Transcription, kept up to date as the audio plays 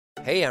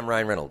Hey, I'm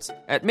Ryan Reynolds.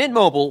 At Mint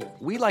Mobile,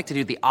 we like to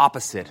do the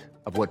opposite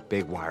of what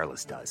Big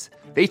Wireless does.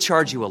 They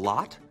charge you a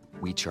lot,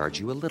 we charge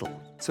you a little.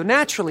 So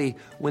naturally,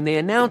 when they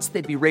announced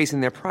they'd be raising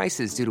their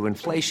prices due to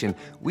inflation,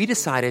 we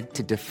decided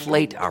to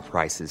deflate our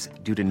prices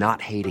due to not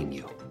hating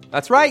you.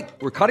 That's right.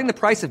 We're cutting the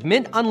price of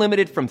Mint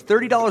Unlimited from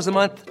 $30 a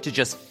month to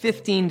just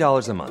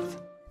 $15 a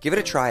month. Give it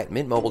a try at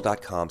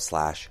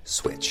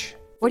mintmobile.com/switch.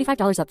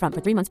 $45 up front for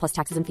 3 months plus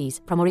taxes and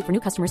fees. Promo rate for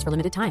new customers for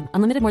limited time.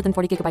 Unlimited more than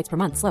 40 gigabytes per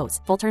month. Slows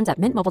full terms at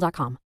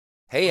mintmobile.com.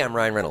 Hey, I'm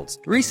Ryan Reynolds.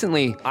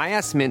 Recently, I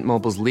asked Mint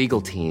Mobile's legal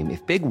team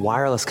if big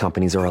wireless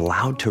companies are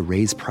allowed to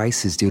raise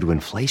prices due to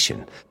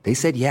inflation. They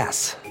said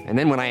yes. And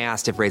then when I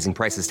asked if raising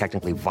prices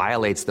technically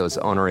violates those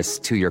onerous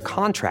 2-year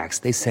contracts,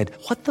 they said,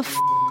 "What the f***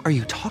 are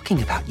you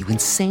talking about, you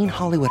insane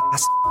Hollywood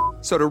ass?"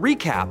 So to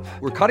recap,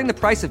 we're cutting the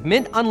price of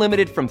Mint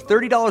Unlimited from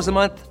 $30 a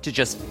month to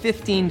just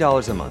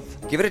 $15 a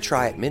month. Give it a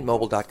try at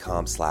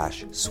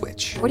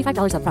mintmobile.com/switch.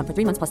 $45 up front for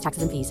 3 months plus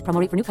taxes and fees. Promo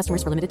rate for new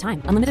customers for limited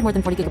time. Unlimited more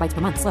than 40 gigabytes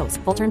per month. Slows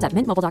full terms at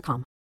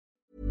mintmobile.com.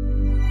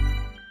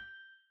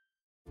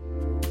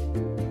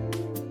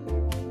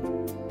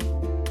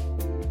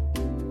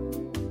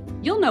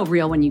 You'll know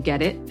real when you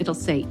get it. It'll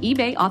say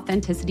eBay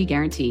Authenticity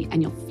Guarantee,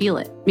 and you'll feel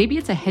it. Maybe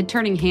it's a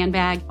head-turning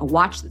handbag, a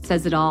watch that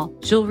says it all,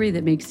 jewelry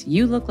that makes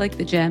you look like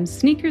the gem,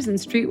 sneakers and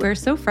streetwear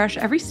so fresh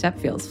every step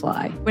feels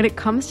fly. When it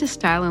comes to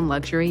style and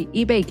luxury,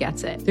 eBay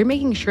gets it. They're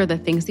making sure the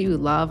things that you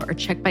love are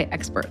checked by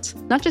experts.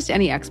 Not just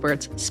any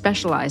experts,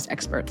 specialized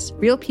experts.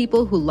 Real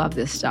people who love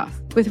this stuff.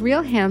 With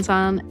real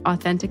hands-on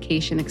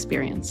authentication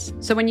experience.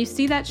 So when you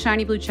see that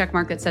shiny blue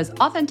checkmark that says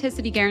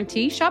Authenticity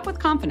Guarantee, shop with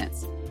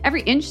confidence.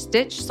 Every inch,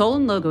 stitch, sole,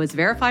 and logo is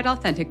verified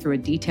authentic through a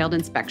detailed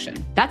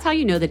inspection. That's how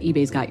you know that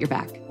eBay's got your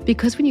back.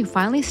 Because when you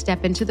finally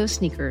step into those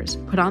sneakers,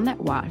 put on that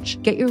watch,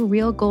 get your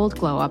real gold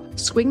glow up,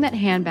 swing that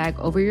handbag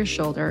over your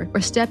shoulder, or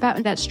step out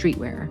in that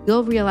streetwear,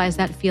 you'll realize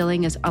that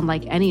feeling is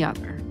unlike any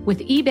other.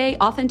 With eBay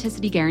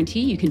Authenticity Guarantee,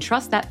 you can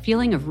trust that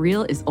feeling of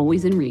real is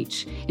always in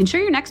reach.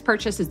 Ensure your next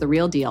purchase is the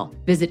real deal.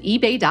 Visit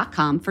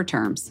ebay.com for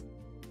terms.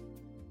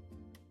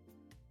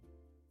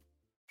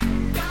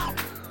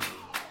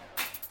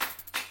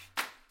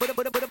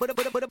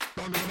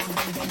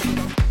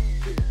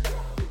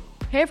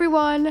 Hey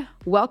everyone,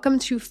 welcome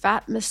to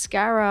Fat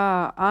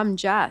Mascara. I'm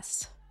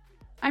Jess.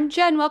 I'm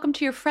Jen. Welcome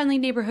to your friendly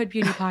neighborhood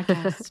beauty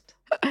podcast.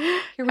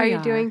 How are you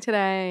doing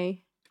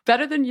today?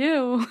 Better than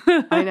you.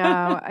 I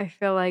know. I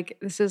feel like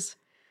this is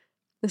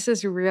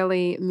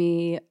really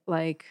me.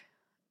 Like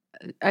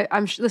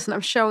I'm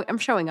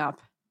showing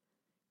up.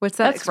 What's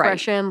that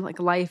expression? Right. Like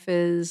life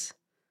is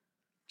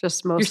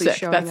just mostly you're sick.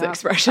 Showing That's up. The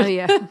expression. Oh,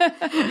 yeah.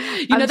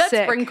 You know that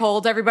sick. spring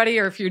cold, everybody,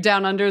 or if you're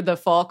down under the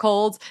fall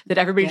colds that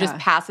everybody just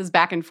passes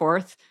back and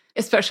forth,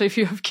 especially if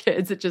you have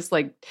kids, it just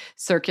like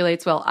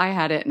circulates. Well, I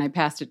had it and I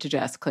passed it to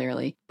Jess,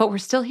 clearly. But we're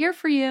still here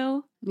for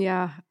you.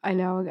 Yeah, I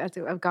know.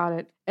 I've got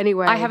it.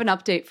 Anyway. I have an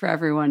update for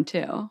everyone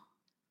too.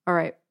 All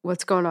right.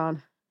 What's going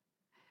on?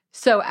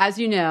 So as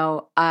you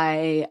know,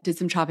 I did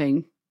some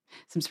shopping,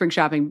 some spring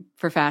shopping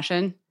for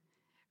fashion.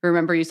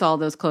 Remember you saw all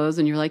those clothes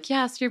and you're like,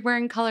 yes, you're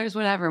wearing colors,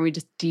 whatever. And we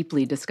just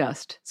deeply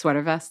discussed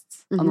sweater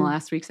vests on the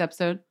last week's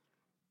episode.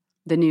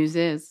 The news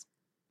is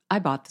I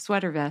bought the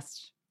sweater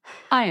vest.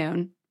 I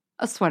own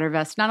a sweater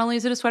vest. Not only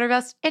is it a sweater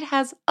vest, it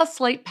has a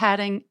slight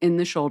padding in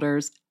the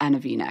shoulders and a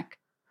V-neck.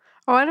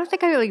 Oh, I don't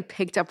think I really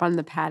picked up on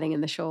the padding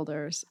in the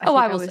shoulders.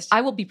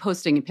 I will be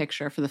posting a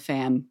picture for the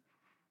fam.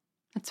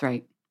 That's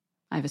right.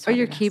 I have a sweater vest. Oh,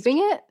 you're keeping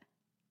it?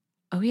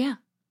 Oh, yeah.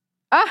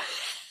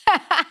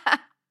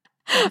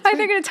 I thought you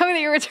were going to tell me that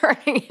you're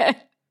returning it.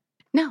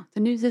 No, the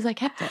news is I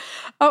kept it.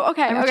 Oh,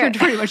 okay. I returned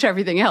pretty much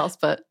everything else,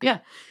 but yeah.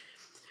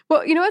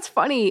 Well, you know what's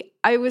funny?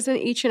 I was in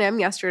H&M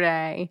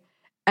yesterday,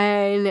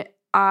 and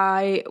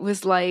I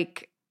was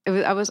like,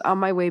 I was on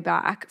my way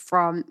back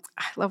from,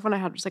 I love when I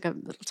had just like a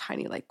little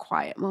tiny like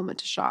quiet moment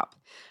to shop.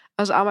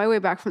 I was on my way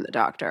back from the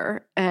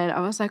doctor, and I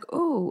was like,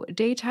 oh,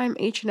 daytime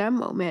H&M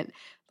moment,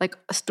 like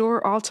a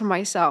store all to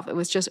myself. It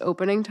was just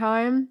opening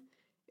time.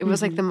 It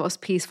was like the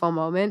most peaceful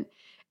moment.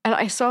 And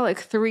I saw like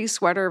 3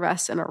 sweater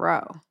vests in a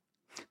row.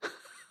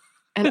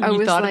 And I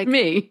was thought like, of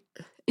me.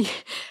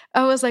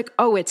 I was like,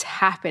 oh, it's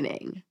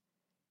happening.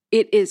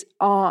 It is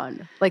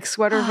on. Like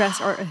sweater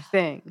vests are a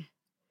thing.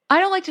 I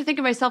don't like to think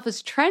of myself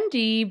as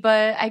trendy,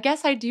 but I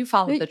guess I do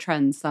follow the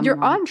trends somewhat.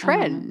 You're on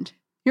trend.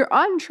 You're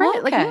on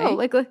trend. Okay.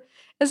 Like, no, like,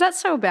 is that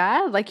so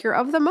bad? Like you're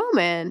of the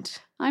moment.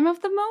 I'm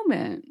of the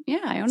moment.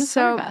 Yeah, I own a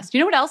sweater vest. You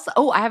know what else?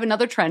 Oh, I have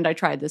another trend I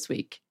tried this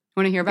week.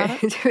 Want to hear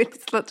about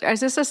it? Is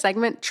this a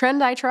segment?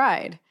 Trend I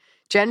tried.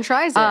 Jen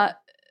tries it.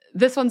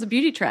 This one's a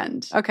beauty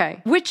trend. Okay.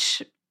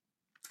 Which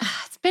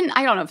it's been,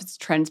 I don't know if it's a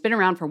trend. It's been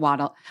around for a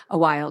while,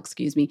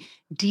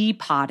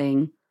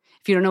 Depotting.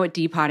 If you don't know what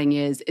depotting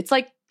is, it's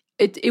like,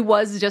 it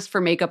was just for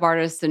makeup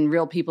artists, and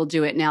real people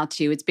do it now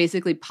too. It's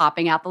basically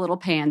popping out the little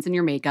pans in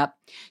your makeup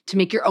to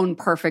make your own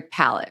perfect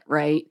palette,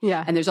 right?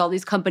 Yeah. And there's all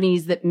these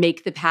companies that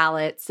make the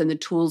palettes and the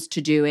tools to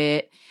do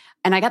it.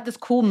 And I got this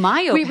cool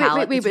Mayo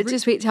palette.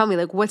 Wait, tell me,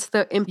 like, what's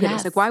the impetus?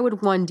 Yes. Like, why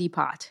would one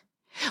depot?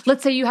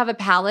 Let's say you have a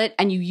palette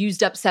and you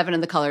used up 7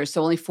 of the colors,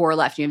 so only 4 are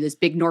left. You have this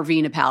big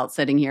Norvina palette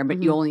sitting here,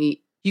 but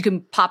you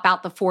can pop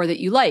out the 4 that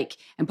you like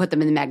and put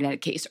them in the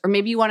magnetic case. Or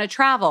maybe you want to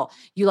travel.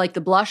 You like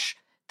the blush.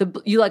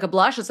 You like a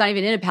blush. It's not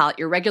even in a palette.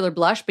 Your regular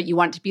blush, but you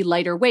want it to be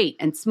lighter weight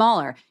and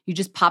smaller. You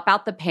just pop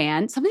out the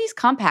pan. Some of these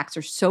compacts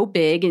are so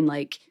big and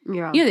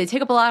they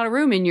take up a lot of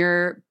room in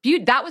your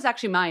beauty. That was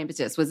actually my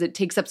impetus, was it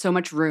takes up so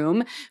much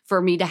room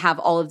for me to have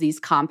all of these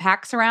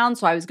compacts around.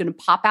 So I was going to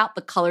pop out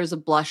the colors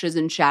of blushes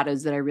and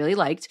shadows that I really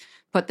liked,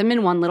 put them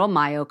in one little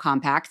Mayo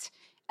compact,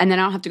 and then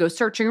I don't have to go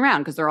searching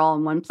around because they're all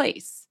in one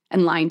place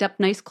and lined up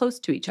nice close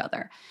to each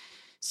other.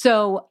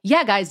 So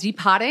yeah, guys,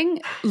 depotting,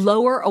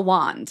 lower a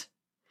wand.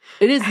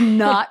 It is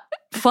not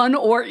fun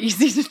or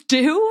easy to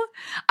do.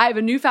 I have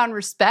a newfound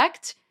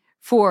respect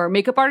for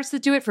makeup artists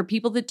that do it, for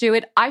people that do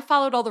it. I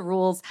followed all the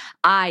rules.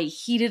 I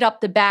heated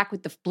up the back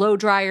with the blow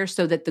dryer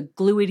so that the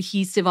glue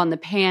adhesive on the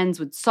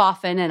pans would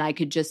soften, and I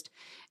could just,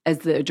 as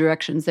the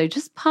directions say,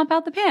 just pop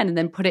out the pan and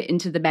then put it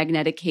into the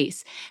magnetic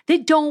case. They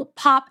don't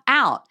pop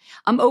out.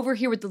 I'm over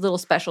here with the little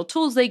special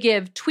tools they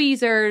give,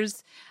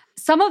 tweezers.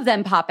 Some of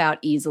them pop out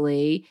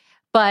easily.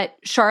 But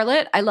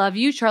Charlotte, I love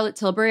you. Charlotte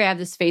Tilbury, I have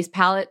this face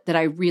palette that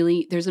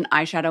there's an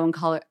eyeshadow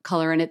and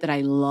color in it that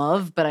I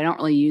love, but I don't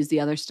really use the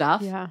other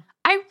stuff. Yeah.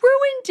 I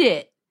ruined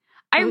it.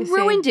 I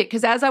ruined it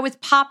because as I was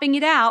popping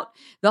it out,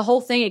 the whole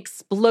thing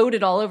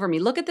exploded all over me.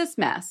 Look at this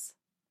mess.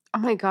 Oh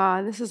my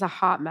God, this is a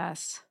hot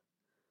mess.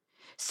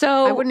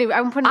 So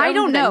I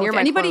don't know if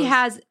anybody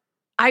has.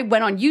 I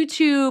went on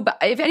YouTube.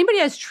 If anybody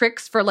has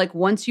tricks for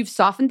once you've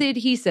softened the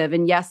adhesive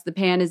and yes, the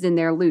pan is in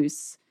there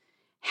loose,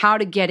 how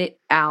to get it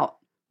out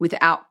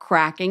without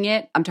cracking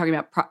it. I'm talking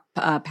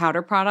about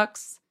powder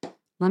products.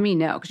 Let me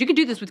know. Because you can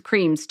do this with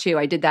creams too.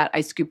 I did that.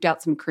 I scooped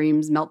out some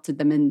creams, melted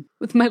them in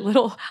with my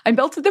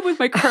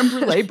creme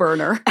brulee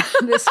burner.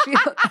 This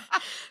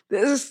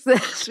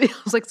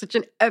feels like such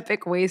an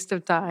epic waste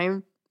of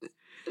time.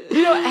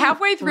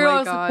 Halfway through, I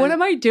was like, what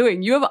am I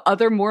doing? You have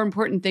other more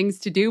important things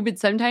to do, but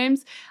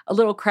sometimes a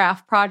little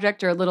craft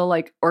project or a little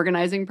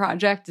organizing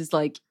project is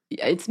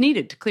it's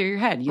needed to clear your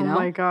head, you know? Oh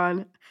my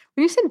God.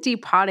 When you said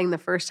depotting the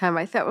first time,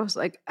 I thought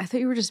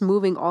you were just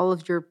moving all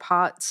of your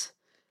pots,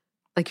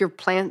 your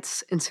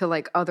plants into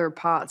other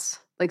pots,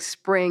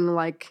 spring,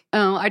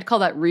 Oh, I'd call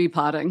that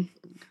repotting.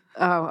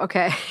 Oh,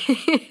 okay.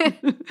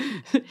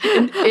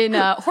 in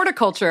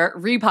horticulture,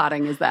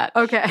 repotting is that.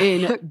 Okay.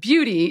 In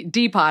beauty,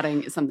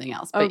 depotting is something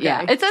else. But okay.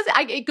 Yeah,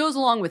 it goes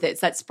along with it.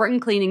 It's that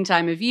spring cleaning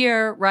time of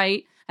year,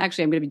 right?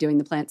 Actually, I'm going to be doing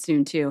the plants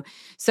soon too.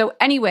 So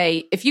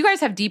anyway, if you guys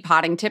have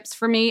depotting tips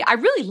for me, I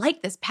really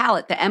like this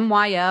palette, the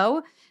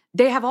MYO.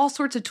 They have all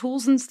sorts of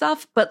tools and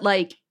stuff, but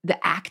the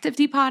act of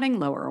depotting,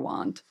 lower a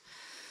wand.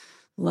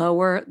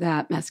 Lower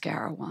that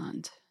mascara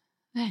wand.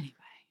 Anyway.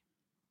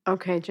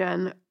 Okay,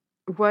 Jen.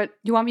 What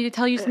you want me to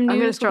tell you some news? I'm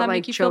going to start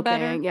make you feel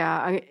better?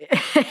 Yeah.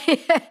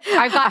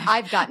 I've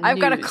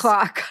got a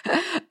clock.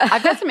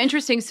 I've got some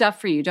interesting stuff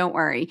for you. Don't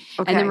worry.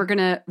 Okay. And then we're going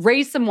to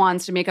raise some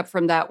wands to make up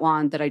from that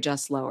wand that I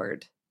just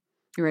lowered.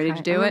 You ready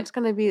to do it?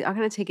 I'm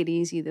going to take it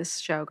easy this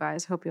show,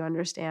 guys. Hope you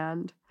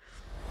understand.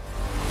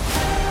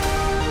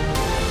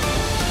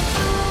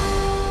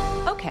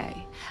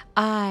 Okay,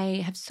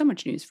 I have so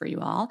much news for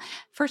you all.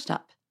 First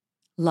up,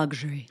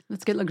 luxury.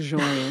 Let's get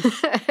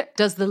luxurious.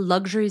 Does the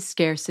luxury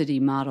scarcity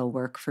model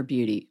work for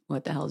beauty?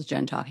 What the hell is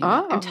Jen talking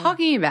about? I'm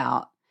talking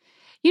about,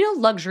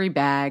 luxury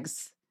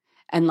bags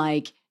and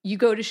you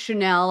go to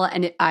Chanel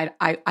and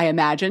I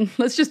imagine,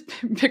 let's just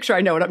picture I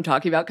know what I'm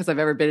talking about because I've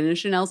ever been in a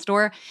Chanel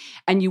store,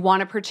 and you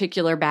want a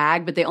particular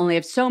bag, but they only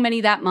have so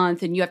many that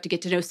month, and you have to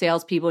get to know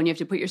salespeople, and you have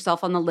to put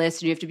yourself on the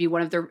list, and you have to be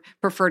one of their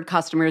preferred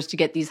customers to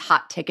get these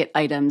hot ticket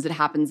items. It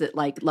happens at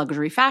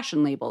luxury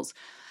fashion labels.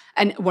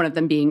 And one of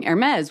them being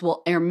Hermes.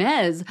 Well,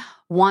 Hermes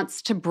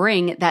wants to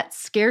bring that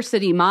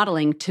scarcity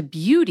modeling to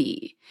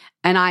beauty.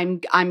 And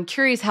I'm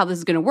curious how this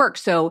is going to work.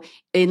 So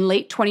in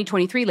late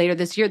 2023, later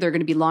this year, they're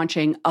going to be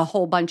launching a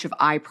whole bunch of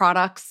eye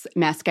products,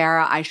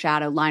 mascara,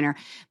 eyeshadow, liner,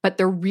 but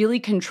they're really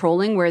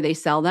controlling where they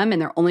sell them.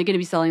 And they're only going to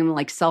be selling them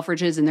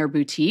Selfridges in their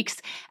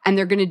boutiques. And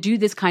they're going to do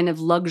this kind of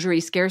luxury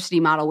scarcity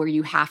model where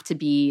you have to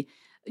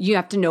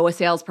know a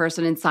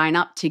salesperson and sign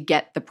up to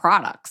get the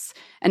products.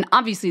 And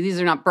obviously,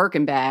 these are not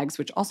Birkin bags,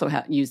 which also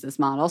use this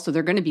model. So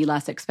they're going to be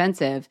less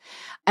expensive.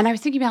 And I was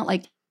thinking about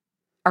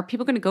are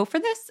people going to go for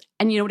this?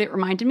 And you know what it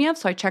reminded me of?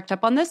 So I checked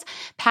up on this.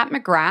 Pat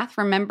McGrath,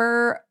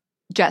 remember,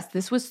 Jess,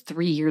 this was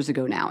 3 years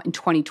ago now. In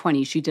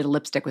 2020, she did a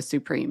lipstick with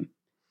Supreme.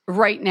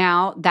 Right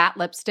now, that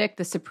lipstick,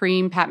 the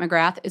Supreme Pat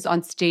McGrath, is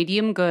on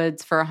Stadium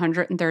Goods for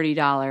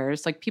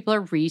 $130. People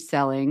are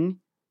reselling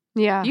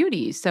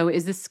beauty. So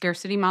is this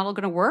scarcity model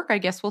going to work? I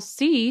guess we'll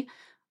see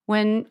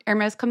when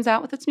Hermes comes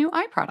out with its new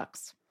eye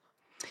products.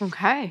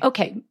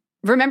 Okay.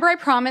 Remember I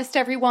promised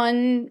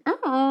everyone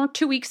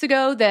 2 weeks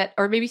ago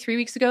or maybe 3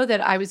 weeks ago that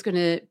I was going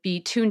to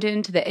be tuned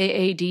into the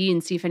AAD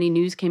and see if any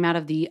news came out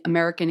of the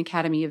American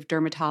Academy of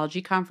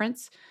Dermatology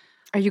conference.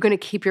 Are you going to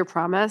keep your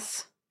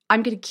promise?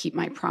 I'm going to keep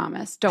my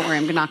promise. Don't worry.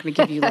 I'm not going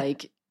to give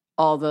you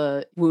all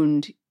the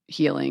wound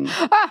healing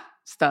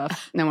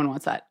stuff. No one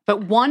wants that.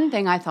 But one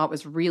thing I thought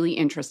was really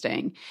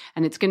interesting,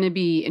 and it's going to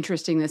be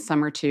interesting this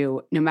summer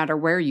too, no matter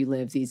where you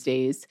live these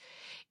days,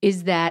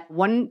 is that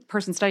one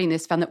person studying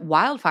this found that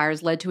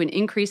wildfires led to an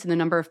increase in the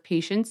number of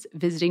patients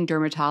visiting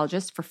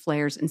dermatologists for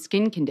flares and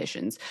skin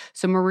conditions.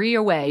 So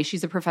Maria Way,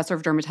 she's a professor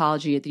of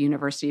dermatology at the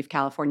University of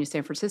California,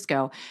 San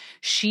Francisco.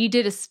 She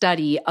did a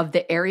study of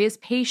the area's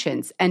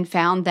patients and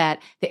found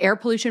that the air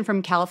pollution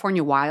from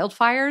California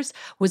wildfires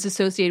was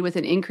associated with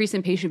an increase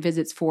in patient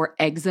visits for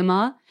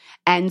eczema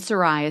and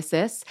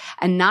psoriasis.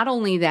 And not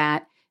only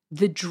that,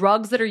 the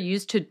drugs that are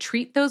used to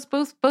treat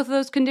both of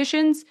those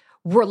conditions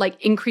were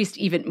like increased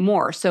even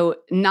more. So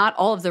not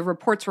all of the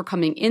reports were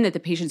coming in that the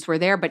patients were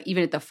there, but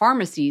even at the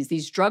pharmacies,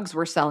 these drugs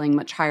were selling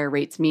much higher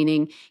rates,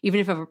 meaning even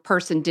if a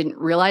person didn't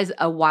realize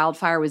a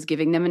wildfire was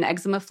giving them an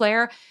eczema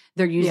flare,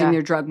 they're using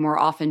their drug more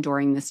often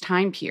during this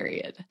time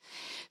period.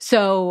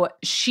 So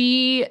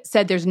she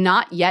said there's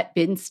not yet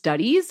been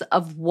studies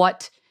of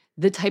what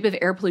the type of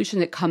air pollution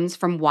that comes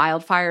from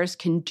wildfires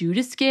can do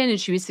to skin.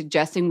 And she was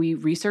suggesting we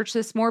research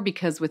this more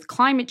because with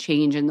climate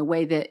change and the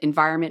way the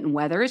environment and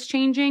weather is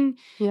changing,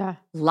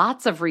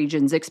 lots of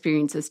regions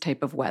experience this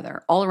type of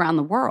weather all around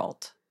the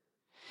world.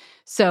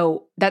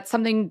 So that's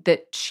something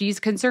that she's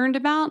concerned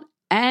about.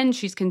 And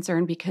she's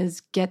concerned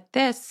because, get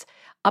this,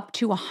 up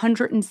to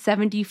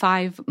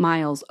 175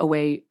 miles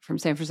away from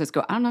San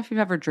Francisco. I don't know if you've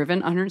ever driven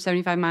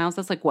 175 miles.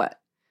 That's like what?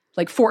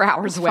 Like 4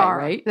 hours away,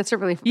 right? That's a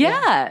really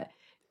yeah.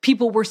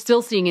 People were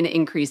still seeing an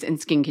increase in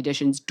skin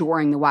conditions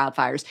during the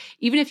wildfires.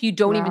 Even if you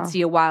don't even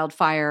see a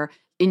wildfire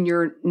in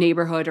your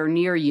neighborhood or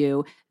near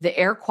you, the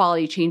air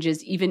quality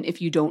changes even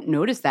if you don't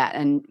notice that.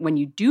 And when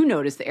you do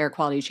notice the air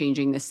quality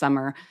changing this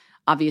summer,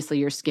 obviously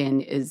your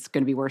skin is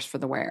going to be worse for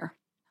the wear.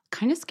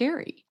 Kind of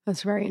scary.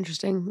 That's very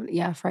interesting.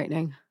 Yeah,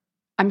 frightening.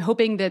 I'm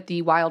hoping that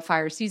the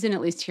wildfire season, at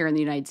least here in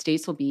the United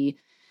States, will be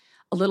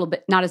a little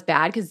bit not as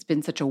bad because it's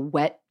been such a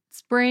wet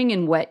spring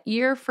and wet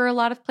year for a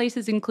lot of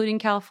places, including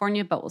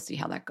California, but we'll see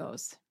how that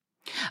goes.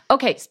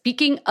 Okay,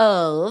 speaking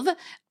of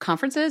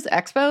conferences,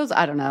 expos,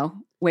 I don't know.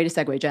 Way to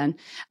segue, Jen.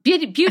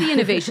 Beauty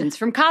innovations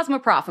from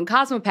Cosmoprof and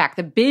Cosmopack,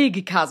 the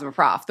big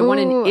Cosmoprof, the one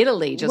in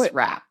Italy just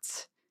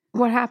wrapped.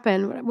 What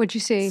happened? What'd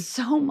you see?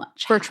 So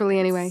much. Virtually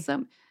anyway.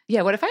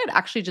 Yeah, what if I had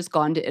actually just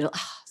gone to Italy?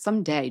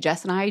 Someday,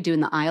 Jess and I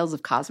doing the aisles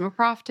of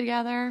Cosmoprof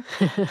together.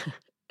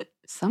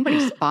 Somebody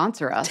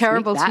sponsor us.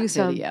 Terrible Make that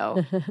twosome.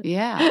 video.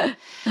 Yeah.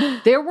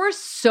 There was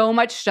so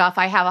much stuff.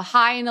 I have a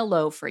high and a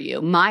low for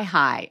you. My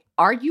high.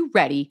 Are you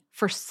ready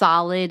for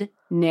solid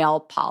nail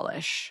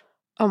polish?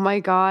 Oh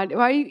my God.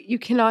 Why you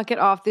cannot get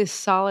off this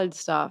solid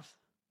stuff?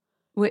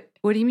 What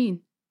do you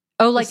mean?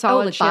 Like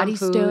solid Body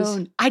shampoos.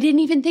 Stone. I didn't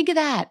even think of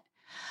that.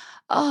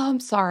 Oh, I'm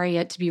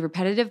sorry to be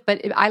repetitive,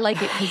 but I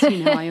like it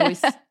because, I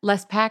always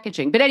less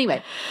packaging. But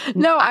anyway.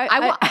 No,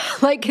 I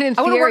like it in theory.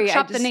 I want to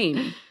workshop the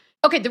name.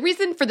 Okay, the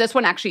reason for this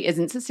one actually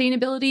isn't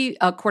sustainability.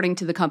 According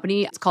to the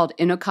company, it's called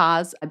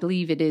Inocaz. I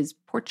believe it is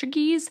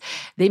Portuguese.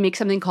 They make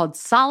something called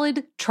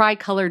solid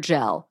tricolor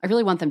gel. I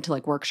really want them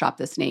to workshop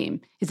this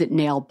name. Is it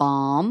nail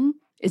balm?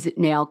 Is it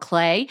nail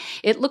clay?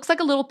 It looks like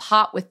a little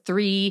pot with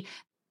three,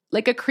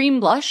 like a cream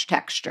blush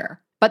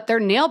texture, but they're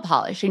nail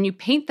polish and you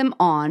paint them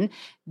on.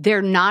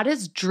 They're not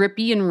as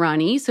drippy and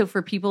runny. So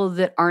for people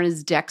that aren't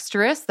as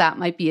dexterous, that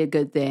might be a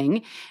good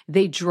thing.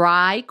 They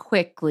dry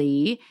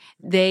quickly.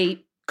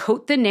 They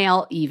coat the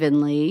nail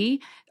evenly,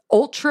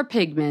 ultra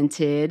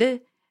pigmented,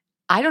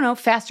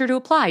 faster to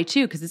apply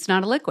too, because it's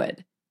not a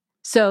liquid.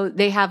 So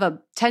they have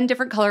 10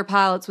 different color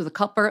palettes with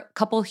a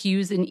couple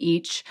hues in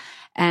each,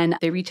 and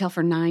they retail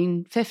for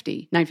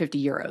 €950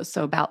 euros.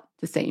 So about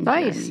the same here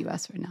in the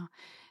US right now.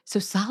 So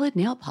solid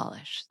nail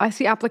polish. I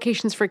see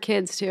applications for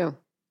kids too.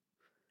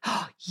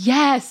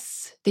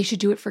 Yes. They should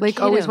do it for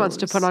kiddos. Always wants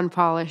to put on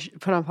polish,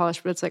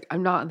 but it's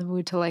I'm not in the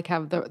mood to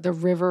have the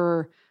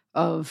river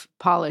of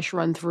polish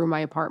run through my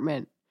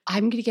apartment.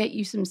 I'm going to get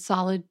you some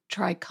solid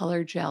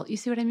tricolor gel. You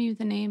see what I mean with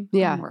the name?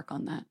 Yeah. I'm gonna work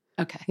on that.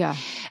 Okay. Yeah.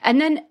 And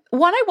then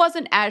one I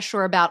wasn't as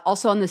sure about,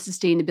 also on the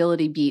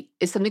sustainability beat,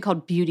 is something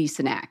called Beauty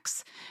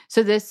Snacks.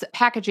 So this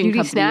packaging Beauty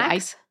company.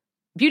 Snacks?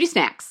 Beauty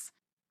Snacks.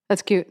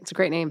 That's cute. It's a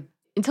great name.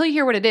 Until you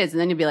hear what it is, and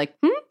then you'll be like,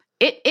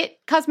 It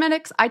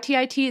Cosmetics,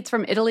 ITIT, it's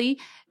from Italy.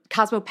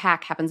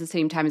 Cosmopack happens the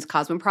same time as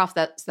Cosmoprof.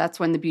 That's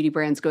when the beauty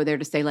brands go there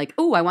to say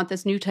I want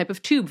this new type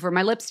of tube for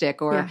my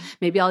lipstick, or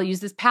maybe I'll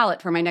use this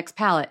palette for my next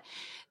palette.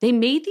 They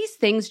made these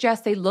things, Jess,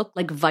 they look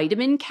like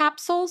vitamin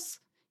capsules,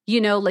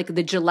 like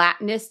the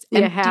gelatinous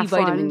empty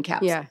vitamin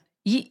capsules.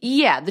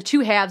 Yeah, the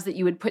two halves that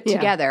you would put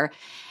together.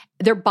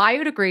 They're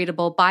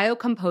biodegradable,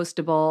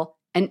 biocompostable,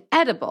 and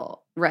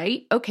edible,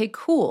 right? Okay,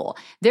 cool.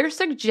 They're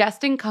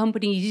suggesting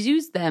companies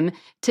use them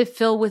to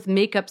fill with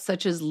makeup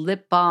such as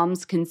lip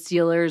balms,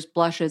 concealers,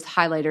 blushes,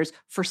 highlighters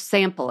for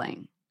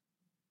sampling.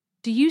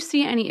 Do you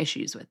see any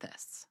issues with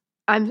this?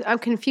 I'm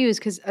confused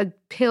because a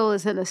pill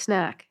isn't a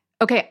snack.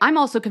 Okay, I'm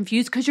also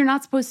confused because you're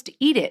not supposed to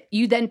eat it.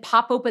 You then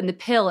pop open the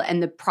pill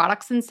and the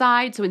product's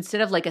inside. So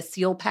instead of a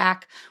seal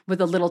pack with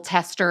a little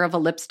tester of a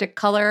lipstick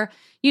color,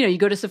 you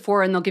go to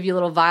Sephora and they'll give you a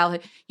little vial.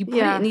 You put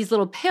it in these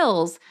little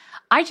pills.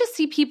 I just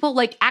see people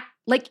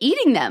like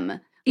eating them.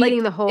 Eating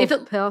like, the whole if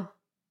it- pill.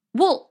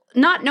 Well,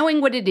 not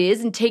knowing what it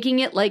is and taking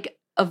it like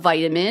a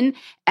vitamin,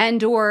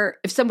 and or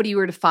if somebody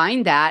were to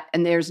find that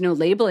and there's no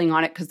labeling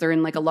on it because they're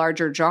in like a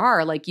larger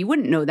jar, like you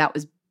wouldn't know that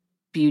was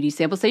beauty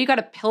samples. Say you got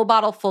a pill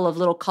bottle full of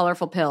little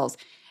colorful pills.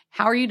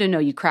 How are you to know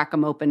you crack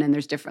them open and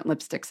there's different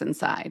lipsticks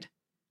inside?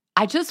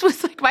 I just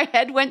was like, my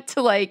head went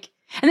to like,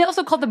 and they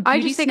also called them beauty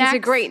I just think snacks.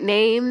 it's a great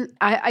name.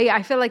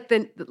 I feel like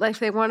the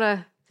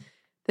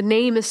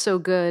name is so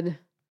good.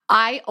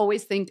 I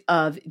always think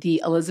of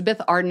the Elizabeth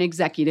Arden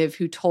executive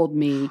who told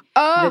me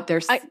that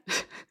there's.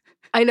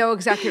 I know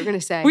exactly what you're going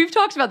to say. We've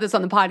talked about this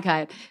on the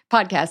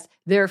podcast.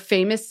 They're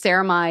famous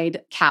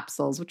ceramide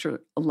capsules, which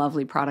are a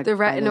lovely product. The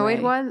by the retinoid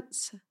way.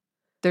 ones?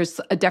 There's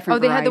a different. Oh,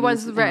 they had the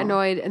varieties ones with and all.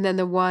 retinoid, and then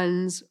the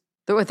ones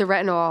with the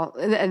retinol,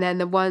 and then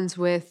the ones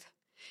with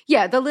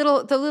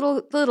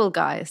the little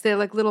guys. They're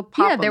like little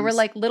pop. Yeah, they were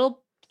like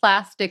little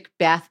plastic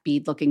bath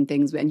bead looking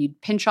things, and you'd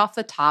pinch off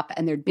the top,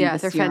 and there'd be the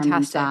they're serum fantastic.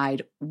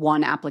 inside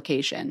one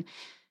application.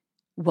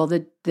 Well,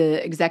 the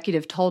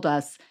executive told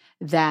us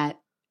that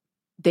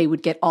they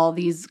would get all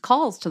these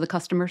calls to the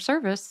customer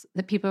service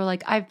that people are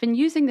like, I've been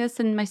using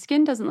this and my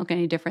skin doesn't look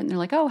any different. And they're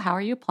like, oh, how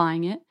are you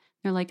applying it?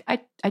 They're like,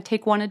 I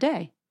take one a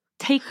day.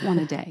 Take one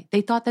a day.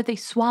 They thought that they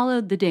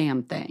swallowed the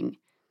damn thing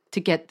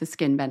to get the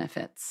skin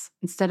benefits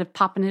instead of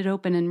popping it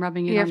open and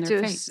rubbing it You on have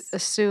their to face.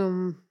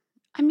 assume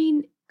I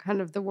mean,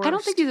 kind of the worst. I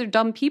don't think these are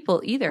dumb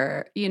people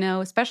either,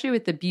 especially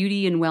with the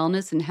beauty and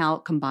wellness and how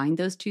combined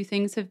those two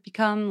things have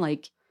become.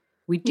 Like,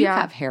 we do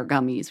have hair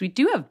gummies. We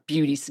do have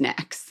beauty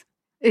snacks.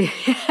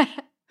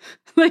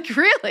 Like,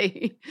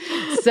 really?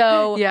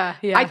 So yeah.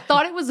 I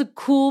thought it was a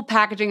cool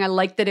packaging. I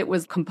liked that it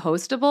was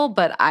compostable,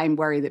 but I'm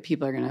worried that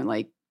people are going to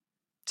like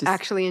just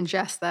actually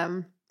ingest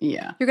them.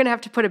 Yeah. You're going to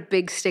have to put a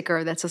big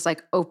sticker that says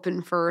like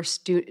open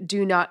first.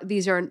 Do not,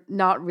 these are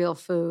not real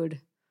food.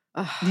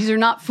 Ugh. These are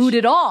not food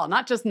at all.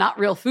 Not just not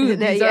real food.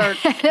 These are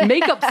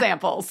makeup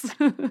samples.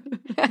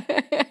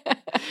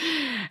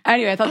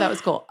 Anyway, I thought that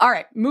was cool. All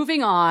right,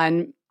 moving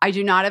on. I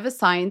do not have a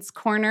science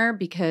corner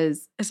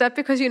because... Is that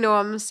because you know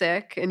I'm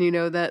sick and you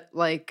know that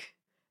like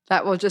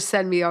that will just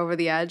send me over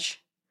the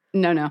edge?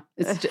 No.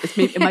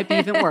 It might be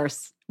even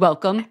worse.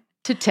 Welcome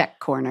to Tech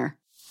Corner.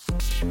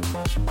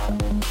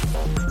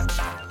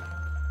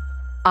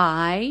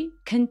 I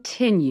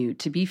continue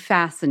to be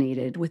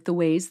fascinated with the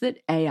ways that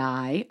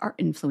AI are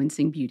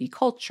influencing beauty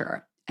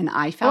culture. And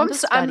I found a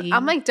study...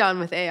 I'm like done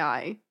with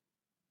AI.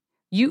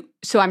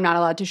 So I'm not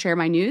allowed to share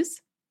my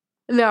news?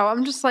 No,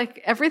 I'm just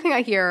like, everything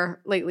I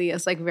hear lately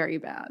is like very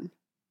bad.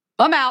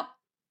 I'm out.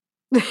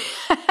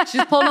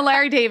 She's pulling a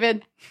Larry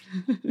David.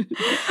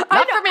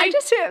 Not for me.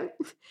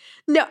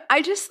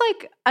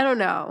 I don't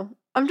know.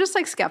 I'm just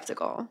like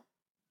skeptical.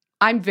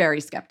 I'm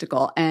very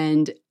skeptical.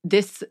 And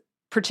this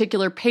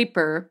particular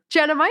paper.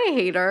 Jen, am I a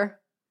hater?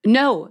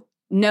 No,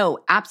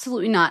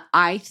 absolutely not.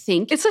 I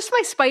think it's just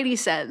my spidey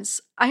sense.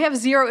 I have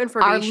zero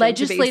information. Our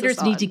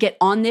legislators need to get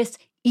on this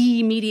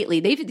immediately.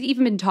 They've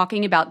even been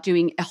talking about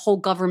doing a whole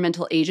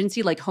governmental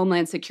agency, like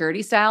Homeland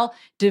Security style,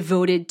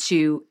 devoted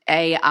to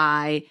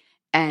AI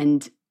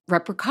and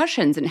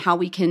repercussions and how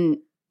we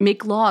can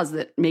make laws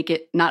that make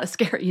it not as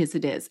scary as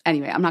it is.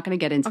 Anyway, I'm not going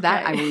to get into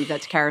that. I will leave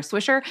that to Kara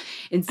Swisher.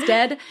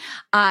 Instead,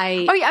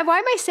 why am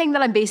I saying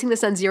that I'm basing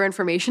this on zero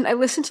information? I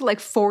listened to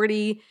like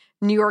 40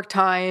 New York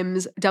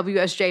Times,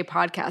 WSJ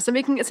podcasts. I'm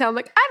making it sound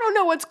like I don't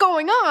know what's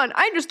going on.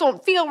 I just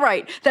don't feel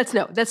right.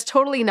 That's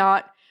totally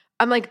not.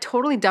 I'm like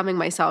totally dumbing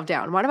myself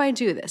down. Why do I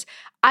do this?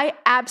 I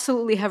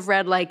absolutely have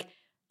read like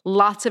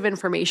lots of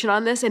information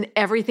on this, and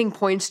everything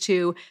points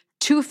to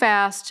too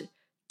fast,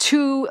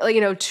 too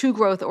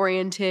growth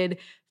oriented.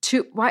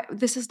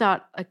 This is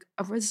not like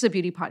this is a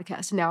beauty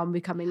podcast, and now I'm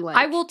becoming like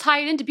I will tie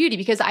it into beauty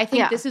because I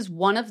think this is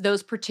one of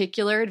those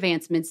particular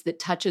advancements that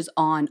touches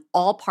on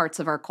all parts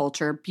of our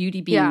culture, beauty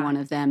being one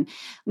of them.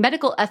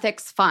 Medical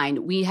ethics,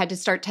 fine. We had to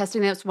start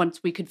testing this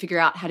once we could figure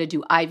out how to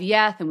do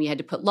IVF, and we had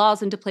to put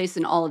laws into place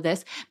and all of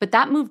this. But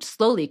that moved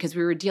slowly because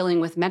we were dealing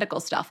with medical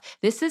stuff.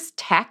 This is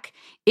tech.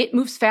 It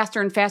moves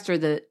faster and faster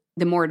the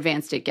more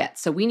advanced it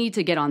gets. So we need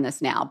to get on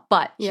this now.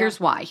 But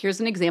here's why.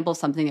 Here's an example of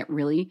something that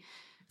really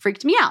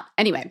freaked me out.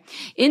 Anyway,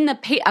 in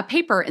a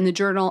paper in the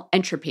journal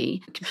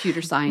Entropy,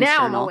 computer science now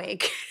journal. I'm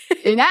awake.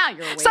 Now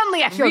you're awake.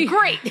 Suddenly I feel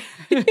great.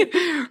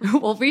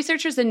 Well,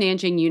 researchers in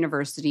Nanjing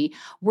University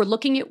were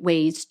looking at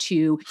ways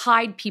to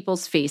hide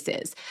people's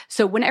faces.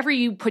 So whenever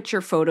you put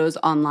your photos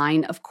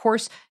online, of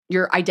course,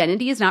 your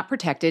identity is not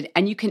protected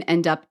and you can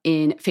end up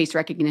in face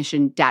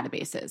recognition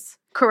databases.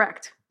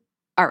 Correct.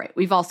 All right,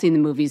 we've all seen the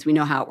movies. We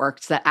know how it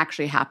works. That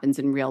actually happens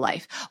in real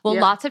life. Well,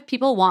 lots of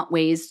people want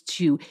ways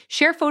to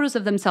share photos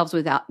of themselves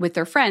with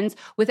their friends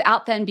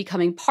without then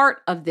becoming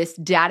part of this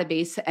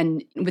database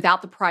and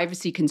without the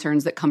privacy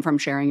concerns that come from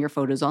sharing your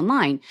photos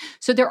online.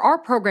 So there are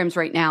programs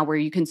right now where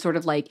you can sort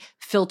of like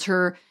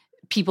filter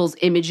people's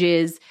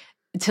images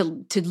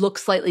to look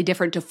slightly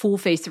different to fool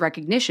face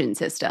recognition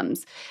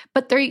systems.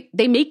 But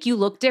they make you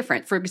look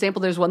different. For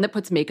example, there's one that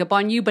puts makeup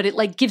on you, but it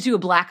like gives you a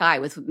black eye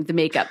with the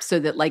makeup so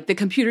that like the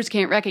computers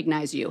can't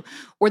recognize you.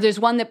 Or there's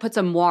one that puts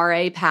a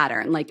moire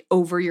pattern like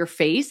over your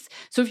face.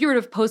 So if you were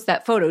to post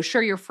that photo,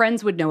 sure, your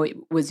friends would know it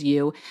was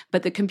you,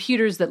 but the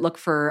computers that look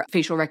for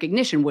facial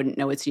recognition wouldn't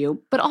know it's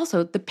you. But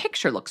also the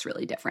picture looks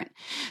really different.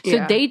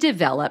 So they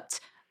developed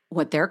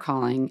what they're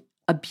calling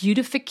a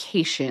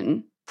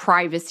beautification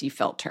privacy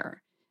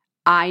filter.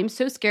 I'm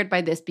so scared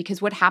by this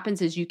because what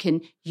happens is you can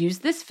use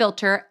this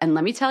filter, and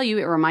let me tell you,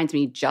 it reminds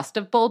me just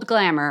of Bold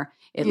Glamour.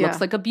 It looks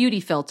like a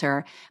beauty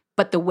filter,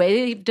 but the way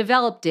they've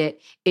developed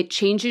it, it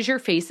changes your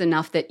face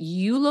enough that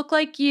you look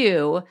like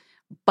you,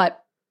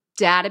 but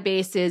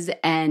databases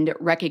and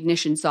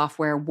recognition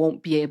software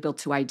won't be able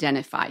to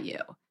identify you.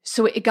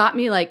 So it got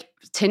me like,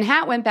 tin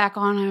hat went back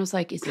on, and I was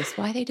like, is this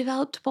why they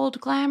developed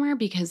Bold Glamour?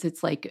 Because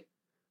it's like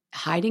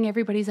hiding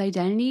everybody's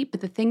identity.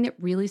 But the thing that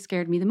really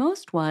scared me the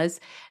most was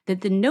that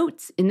the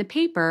notes in the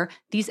paper,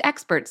 these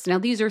experts, now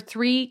these are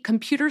 3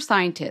 computer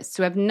scientists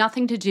who have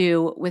nothing to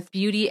do with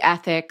beauty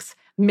ethics,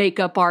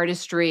 makeup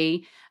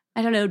artistry,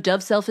 I don't know,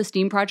 Dove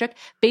Self-Esteem Project,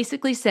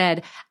 basically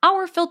said,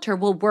 our filter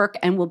will work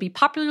and will be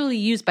popularly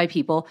used by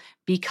people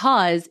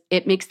because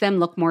it makes them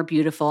look more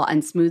beautiful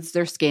and smooths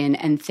their skin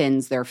and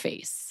thins their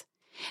face.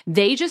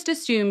 They just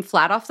assume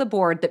flat off the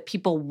board that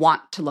people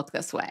want to look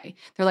this way.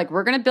 They're like,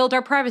 we're going to build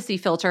our privacy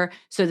filter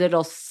so that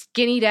it'll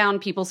skinny down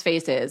people's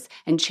faces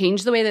and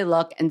change the way they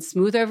look and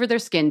smooth over their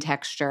skin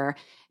texture,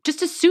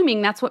 just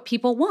assuming that's what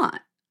people want.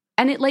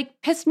 And it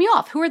like pissed me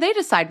off. Who are they to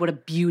decide what a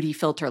beauty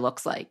filter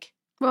looks like?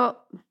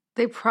 Well,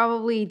 they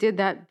probably did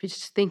that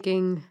just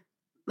thinking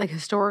like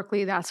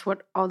historically that's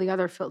what all the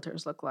other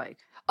filters look like.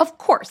 Of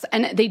course.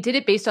 And they did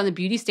it based on the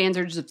beauty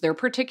standards of their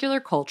particular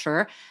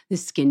culture. The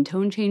skin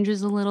tone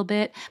changes a little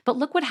bit. But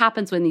look what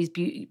happens when these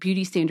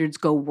beauty standards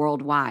go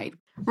worldwide.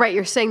 Right.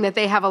 You're saying that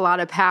they have a lot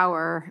of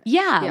power.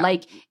 Yeah.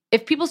 Like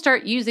if people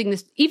start using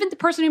this, even the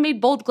person who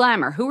made Bold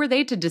Glamour, who are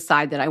they to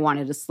decide that I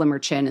wanted a slimmer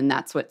chin and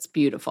that's what's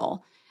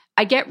beautiful?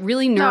 I get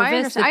really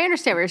nervous. No, I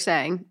understand what you're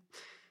saying.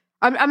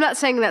 I'm not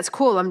saying that's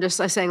cool. I'm just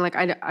saying like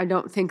I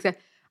don't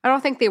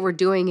think they were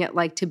doing it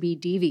like to be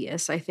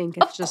devious. I think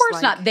it's just of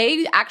course not.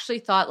 They actually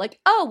thought like,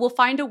 oh, we'll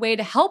find a way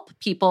to help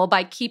people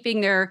by keeping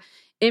their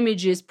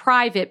images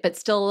private, but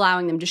still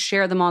allowing them to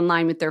share them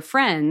online with their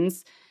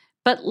friends.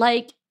 But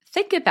like,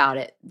 think about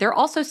it. They're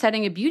also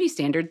setting a beauty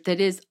standard that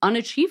is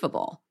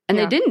unachievable, and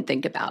they didn't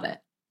think about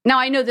it. Now,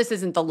 I know this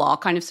isn't the law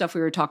kind of stuff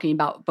we were talking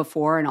about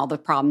before and all the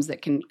problems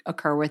that can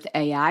occur with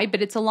AI,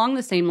 but it's along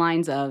the same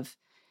lines of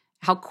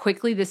how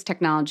quickly this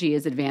technology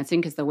is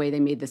advancing because the way they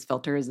made this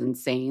filter is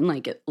insane.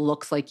 Like it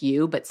looks like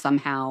you, but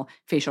somehow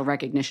facial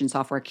recognition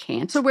software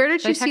can't. So where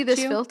did you see this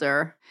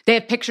filter? They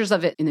have pictures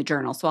of it in the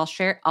journal, so I'll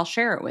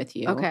share it with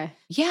you. Okay.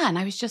 Yeah, and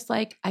I was just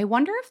like, I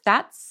wonder if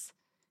that's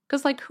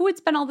because like who would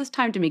spend all this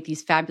time to make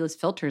these fabulous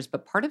filters?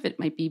 But part of it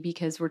might be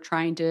because we're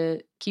trying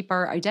to keep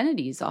our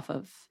identities off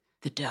of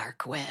the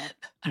dark web.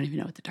 I don't even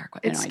know what the dark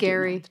web is. It's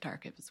scary. The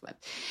dark web.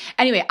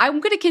 Anyway, I'm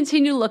going to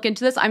continue to look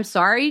into this. I'm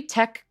sorry,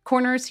 Tech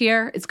Corner is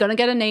here. It's going to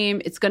get a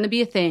name. It's going to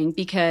be a thing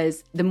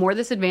because the more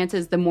this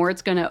advances, the more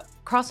it's going to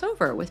cross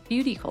over with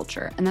beauty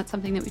culture. And that's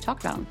something that we talk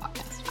about on the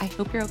podcast. I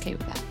hope you're okay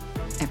with that,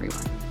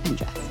 everyone, and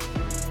Jess.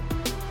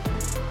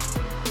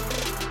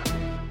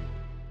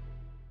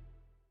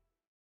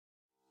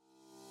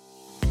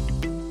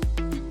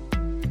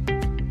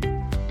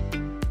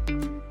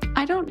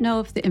 I don't know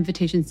if the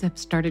invitations have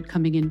started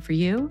coming in for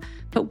you,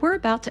 but we're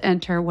about to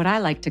enter what I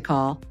like to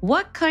call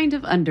what kind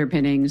of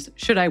underpinnings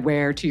should I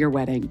wear to your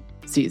wedding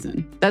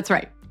season? That's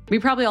right. We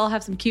probably all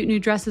have some cute new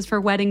dresses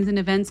for weddings and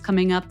events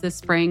coming up this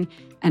spring,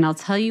 and I'll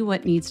tell you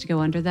what needs to go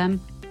under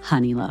them,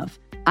 Honeylove.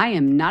 I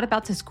am not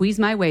about to squeeze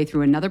my way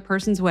through another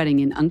person's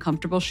wedding in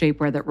uncomfortable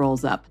shapewear that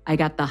rolls up. I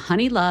got the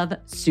Honeylove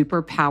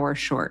Super Power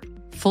Short.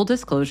 Full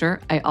disclosure,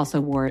 I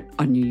also wore it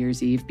on New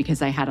Year's Eve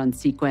because I had on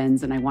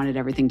sequins and I wanted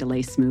everything to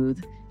lay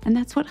smooth. And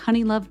that's what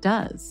Honeylove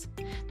does.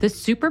 The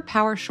Super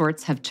Power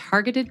Shorts have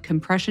targeted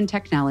compression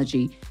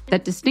technology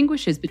that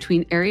distinguishes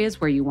between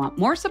areas where you want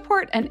more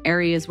support and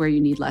areas where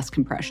you need less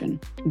compression.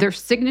 Their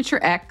Signature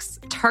X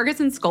targets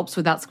and sculpts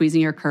without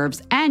squeezing your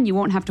curves, and you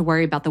won't have to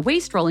worry about the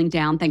waist rolling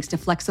down thanks to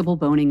flexible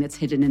boning that's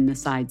hidden in the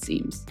side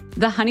seams.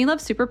 The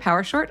Honeylove Super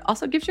Power Short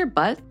also gives your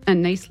butt a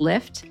nice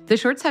lift. The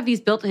shorts have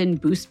these built-in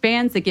boost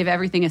bands that give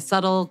everything a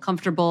subtle,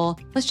 comfortable,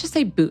 let's just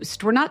say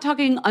boost. We're not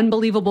talking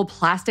unbelievable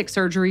plastic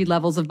surgery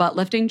levels of butt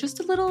lifting,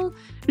 just a little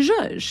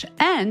zhuzh.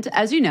 And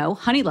as you know,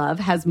 Honeylove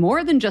has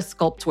more than just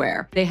sculpt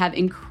wear. They have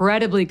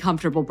incredibly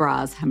comfortable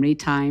bras. How many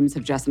times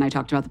have Jess and I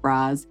talked about the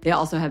bras? They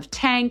also have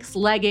tanks,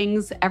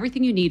 leggings,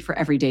 everything you need for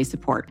everyday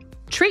support.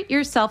 Treat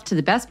yourself to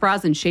the best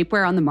bras and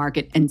shapewear on the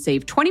market and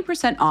save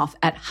 20% off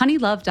at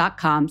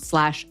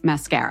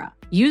honeylove.com/mascara.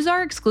 Use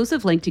our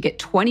exclusive link to get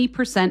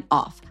 20%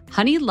 off.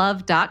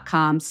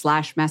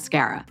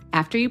 honeylove.com/mascara.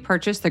 After you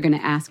purchase, they're going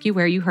to ask you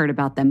where you heard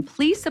about them.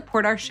 Please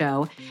support our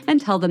show and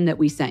tell them that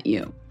we sent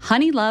you.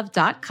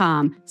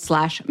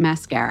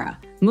 honeylove.com/mascara.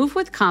 Move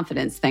with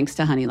confidence thanks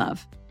to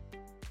Honeylove.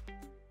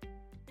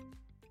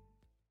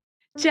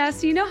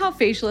 Jess, you know how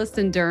facialists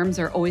and derms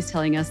are always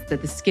telling us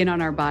that the skin on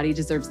our body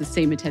deserves the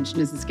same attention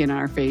as the skin on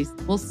our face?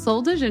 Well,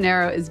 Sol de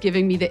Janeiro is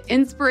giving me the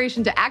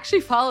inspiration to actually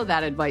follow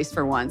that advice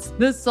for once.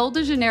 The Sol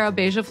de Janeiro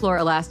Beija Flor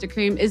Elastic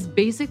Cream is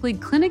basically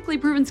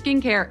clinically proven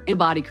skincare and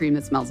body cream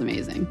that smells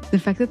amazing. The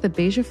fact that the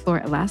Beija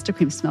Flor Elastic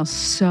Cream smells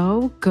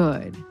so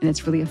good and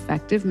it's really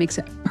effective makes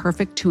it a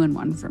perfect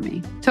 2-in-1 for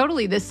me.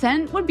 Totally. The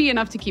scent would be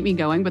enough to keep me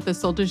going, but the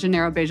Sol de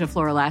Janeiro Beija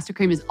Flor Elastic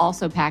Cream is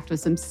also packed with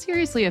some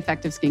seriously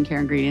effective skincare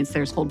ingredients.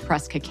 There's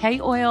cold-pressed cacao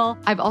oil.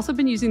 I've also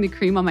been using the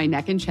cream on my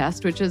neck and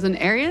chest, which is an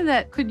area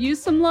that could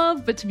use some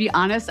love, but to be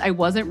honest, I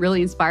wasn't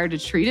really inspired to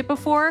treat it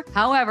before.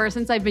 However,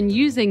 since I've been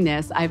using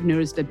this, I've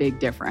noticed a big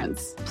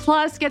difference.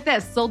 Plus, get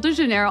this, Sol de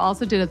Janeiro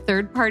also did a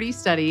third-party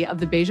study of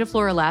the Beija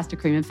Flor Elastic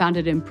Cream and found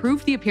it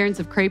improved the appearance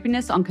of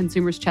crepiness on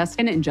consumers' chest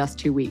skin in just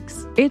 2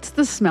 weeks. It's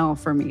the smell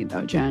for me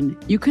though, Jen.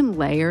 You can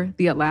layer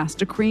the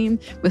Elastic Cream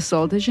with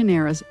Sol de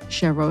Janeiro's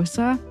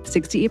Cheirosa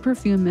 68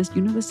 perfume mist.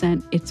 You know the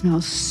scent. It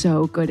smells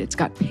so good. It's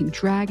got pink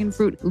dragon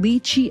fruit,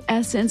 lychee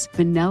essence,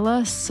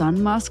 vanilla,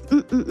 sun musk,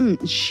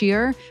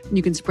 sheer.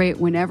 You can spray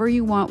it whenever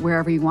you want,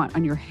 wherever you want,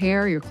 on your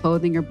hair, your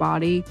clothing, your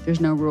body. There's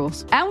no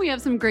rules. And we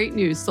have some great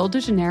news. Sol de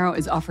Janeiro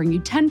is offering you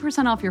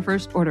 10% off your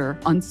first order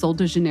on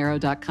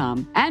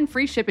soldejaneiro.com and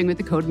free shipping with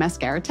the code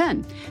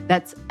MASCARA10.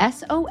 That's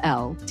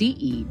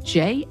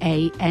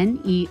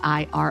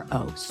SOLDEJANEIRO,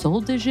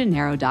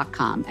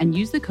 soldejaneiro.com, and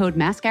use the code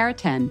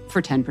MASCARA10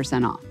 for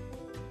 10% off.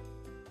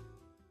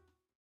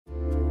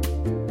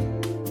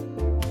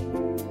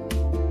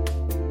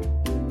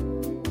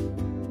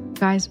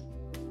 Guys,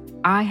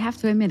 I have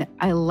to admit it.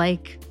 I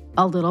like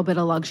a little bit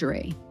of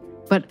luxury,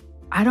 but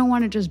I don't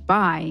want to just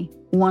buy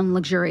one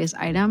luxurious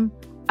item.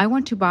 I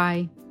want to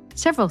buy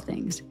several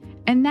things.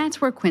 And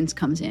that's where Quince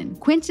comes in.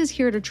 Quince is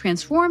here to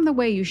transform the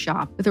way you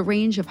shop with a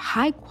range of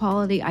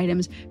high-quality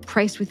items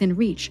priced within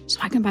reach,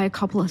 so I can buy a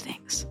couple of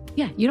things.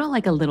 Yeah, you don't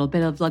like a little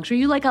bit of luxury.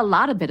 You like a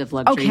lot of bit of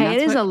luxury. Okay,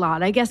 it is a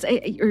lot. I guess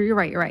you're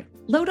right.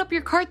 Load up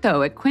your cart,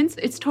 though. At Quince,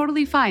 it's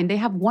totally fine. They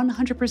have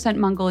 100%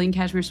 Mongolian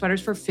cashmere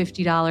sweaters for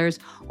 $50,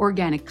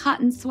 organic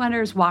cotton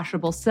sweaters,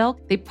 washable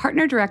silk. They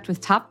partner direct with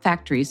top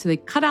factories, so they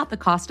cut out the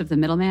cost of the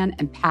middleman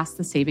and pass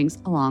the savings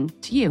along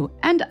to you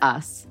and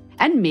us.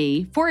 And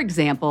me, for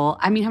example,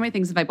 how many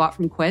things have I bought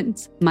from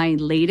Quince? My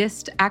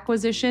latest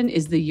acquisition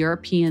is the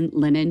European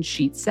linen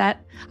sheet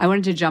set. I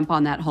wanted to jump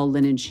on that whole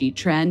linen sheet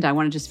trend. I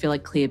want to just feel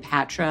like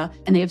Cleopatra.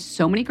 And they have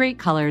so many great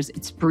colors.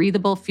 It's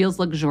breathable, feels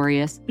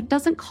luxurious, but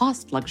doesn't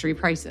cost luxury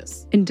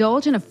prices.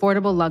 Indulge in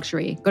affordable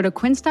luxury. Go to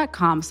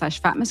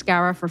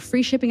quince.com/fatmascara for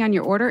free shipping on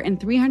your order and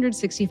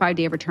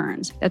 365-day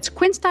returns. That's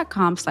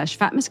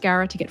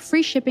quince.com/fatmascara to get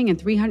free shipping and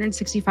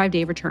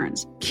 365-day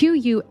returns.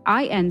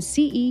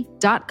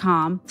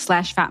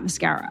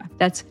 QUINCE.com/fatmascara.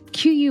 That's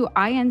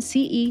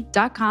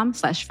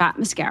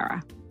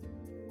QUINCE.com/fatmascara.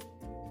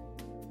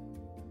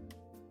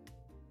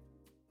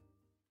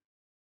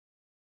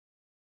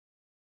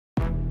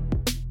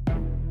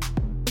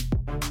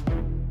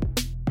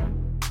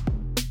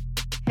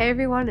 Hey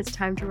everyone, it's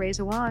time to raise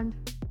a wand.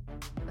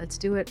 Let's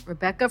do it.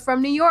 Rebecca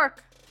from New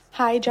York.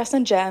 Hi, Jess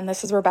and Jen.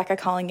 This is Rebecca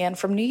calling in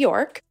from New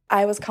York.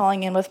 I was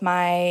calling in with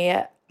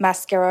my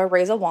mascara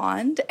Raise a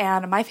Wand,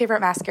 and my favorite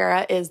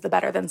mascara is the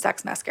Better Than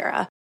Sex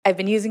mascara. I've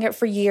been using it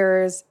for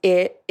years.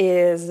 It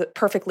is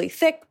perfectly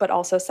thick, but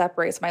also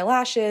separates my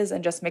lashes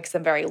and just makes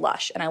them very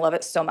lush, and I love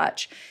it so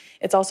much.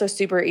 It's also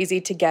super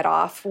easy to get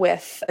off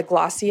with a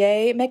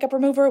Glossier makeup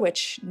remover,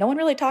 which no one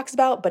really talks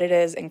about, but it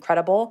is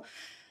incredible.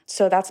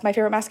 So that's my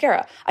favorite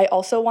mascara. I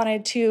also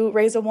wanted to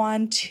raise a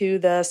wand to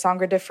the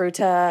Sangre de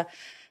Fruta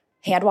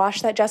hand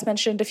wash that Jess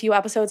mentioned a few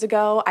episodes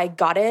ago. I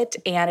got it,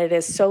 and it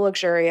is so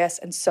luxurious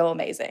and so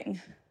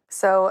amazing.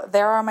 So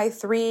there are my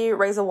 3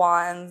 raise a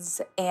wands,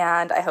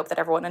 and I hope that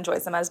everyone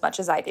enjoys them as much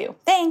as I do.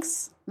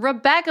 Thanks.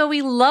 Rebecca,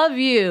 we love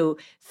you.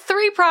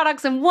 3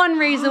 products and 1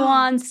 raise a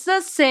wand,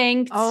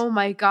 succinct. Oh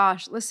my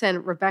gosh.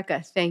 Listen,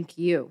 Rebecca, thank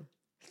you.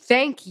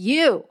 Thank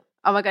you.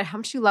 Oh my God, how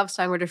much you love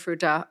Sangre de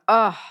Fruta.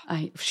 Oh,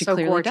 she so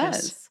clearly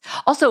gorgeous. does.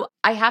 Also,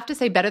 I have to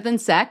say Better Than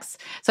Sex.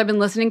 So I've been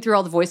listening through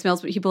all the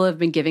voicemails people have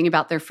been giving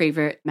about their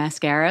favorite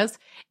mascaras.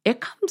 It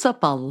comes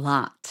up a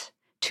lot.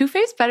 Too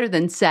Faced Better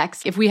Than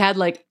Sex. If we had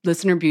like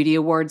listener beauty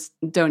awards,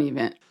 don't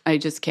even. I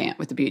just can't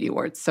with the beauty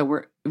awards.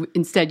 So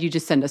instead you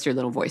just send us your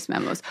little voice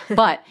memos.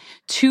 But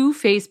Too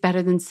Faced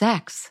Better Than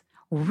Sex,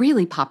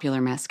 really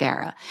popular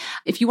mascara.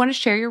 If you want to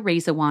share your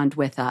raise a wand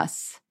with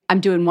us, I'm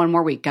doing one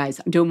more week,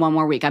 guys. I'm doing one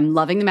more week. I'm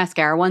loving the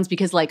mascara ones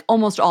because like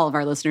almost all of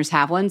our listeners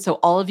have one. So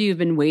all of you have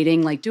been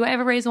waiting, like, do I have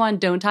a raise one?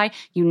 Don't I?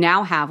 You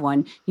now have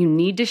one. You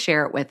need to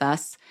share it with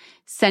us.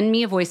 Send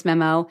me a voice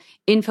memo,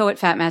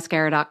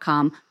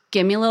 info@fatmascara.com.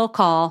 Give me a little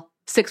call,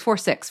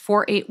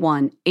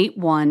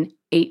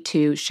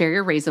 646-481-8182. Share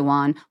your raise a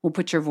wand. We'll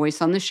put your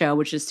voice on the show,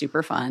 which is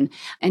super fun.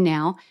 And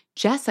now,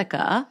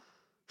 Jessica,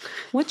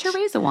 what's your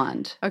raise a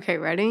wand? Okay,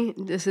 ready?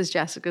 This is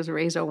Jessica's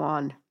raise a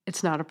wand.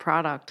 It's not a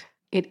product.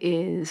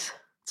 It's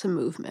a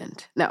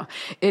movement. No,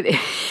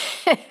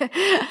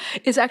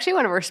 it's actually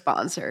one of our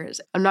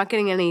sponsors. I'm not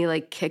getting any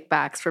like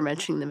kickbacks for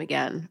mentioning them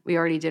again. We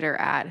already did our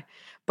ad,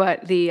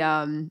 but the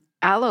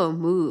Alo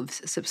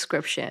Moves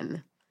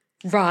subscription.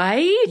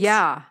 Right?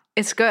 Yeah,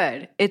 it's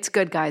good. It's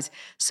good, guys.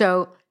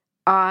 So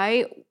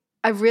I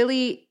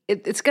really,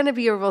 it's going to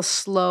be a real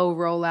slow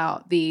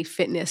rollout, the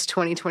fitness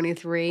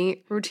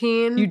 2023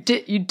 routine. You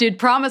did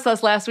promise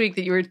us last week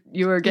that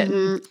you were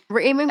getting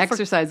We're aiming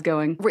exercise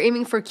going. We're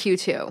aiming for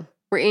Q2.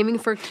 We're aiming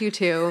for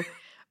Q2,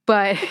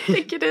 but I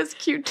think it is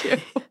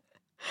Q2.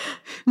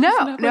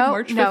 no,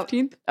 March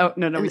 15th? Oh,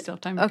 no, we still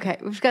have time. Okay,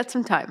 we've got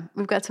some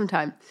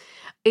time.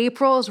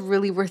 April is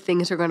really where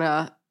things are going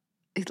to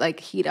like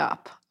heat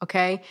up,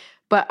 okay?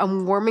 But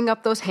I'm warming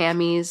up those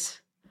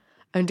hammies.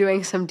 I'm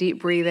doing some deep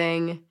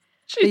breathing.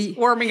 She's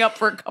warming up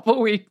for a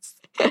couple weeks.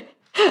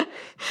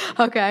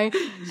 Okay.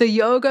 The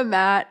yoga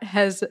mat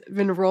has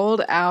been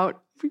rolled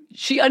out.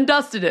 She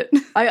undusted it.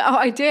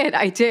 I did.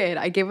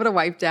 I gave it a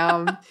wipe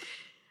down.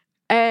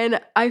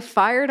 And I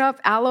fired up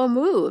Alo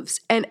Moves.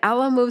 And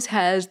Alo Moves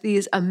has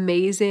these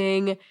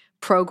amazing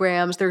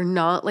programs. They're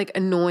not like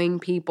annoying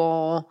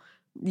people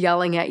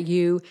yelling at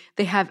you.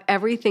 They have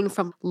everything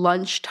from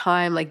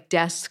lunchtime, like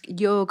desk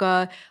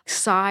yoga,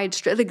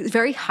 like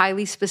very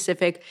highly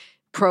specific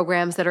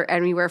programs that are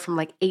anywhere from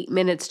like 8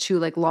 minutes to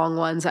like long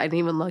ones I didn't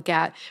even look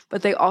at.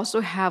 But they also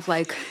have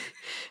like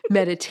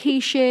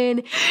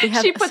meditation. They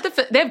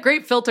have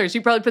great filters.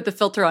 You probably put the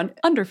filter on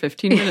under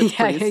 15 minutes,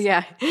 please.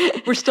 Yeah.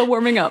 We're still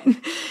warming up.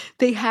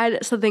 They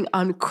had something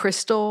on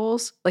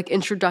crystals, like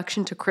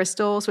introduction to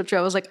crystals, which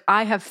I was like,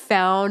 I have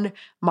found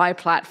my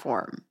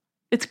platform.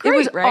 It's great, it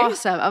was right?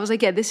 awesome. I was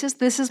like, yeah, this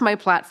is my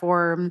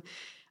platform.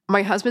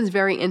 My husband's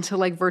very into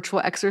like virtual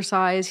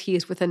exercise. He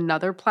is with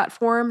another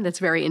platform that's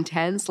very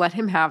intense. Let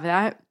him have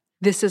that.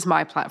 This is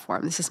my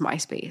platform. This is my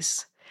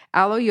space.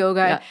 Alo Yoga.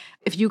 Yeah.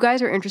 If you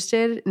guys are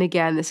interested, and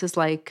again, this is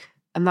like,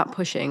 I'm not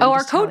pushing.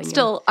 Our code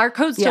still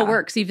Yeah.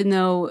 works, even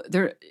though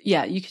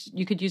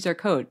you could use our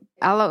code.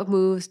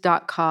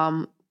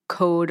 AloMoves.com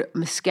code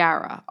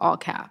mascara, all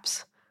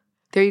caps.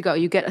 There you go.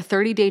 You get a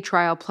 30-day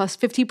trial plus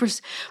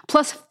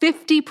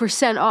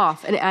 50%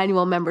 off an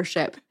annual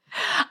membership.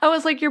 I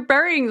was like, you're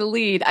burying the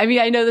lead. I mean,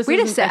 I know this Wait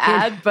a isn't the second.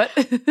 ad, but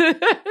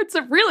it's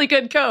a really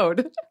good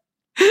code.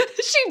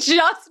 She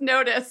just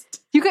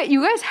noticed. You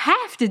guys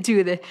have to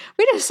do this.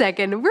 Wait a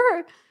second.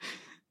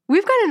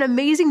 We've got an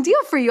amazing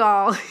deal for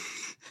y'all.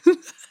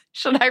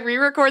 Should I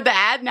re-record the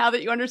ad now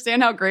that you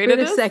understand how great Wait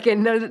it a is?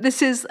 second. No,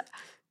 this is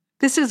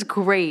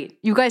great.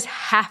 You guys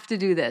have to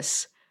do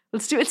this.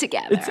 Let's do it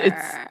together.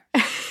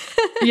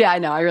 Yeah, I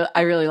know.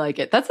 I really like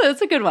it. That's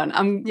a good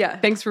one.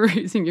 Thanks for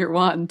using your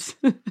wand.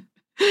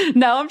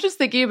 Now I'm just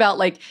thinking about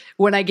like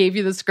when I gave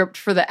you the script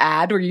for the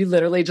ad, were you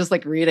literally just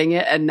like reading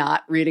it and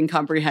not reading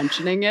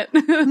comprehensioning it?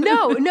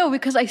 No,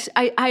 because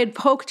I had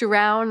poked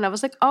around and I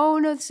was like, oh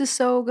no, this is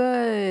so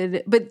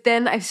good. But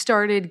then I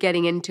started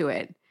getting into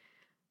it.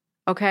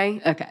 Okay?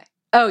 Okay.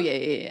 Oh,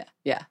 yeah.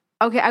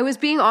 Okay, I was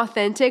being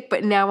authentic,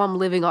 but now I'm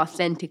living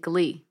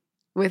authentically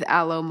with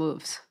Alo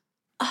Moves.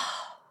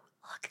 Oh,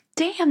 look,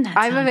 damn, that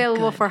I'm sounded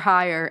available good. for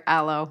hire,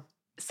 Alo.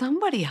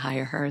 Somebody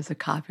hire her as a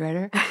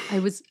copywriter.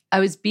 I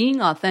was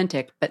being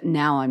authentic, but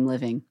now I'm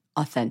living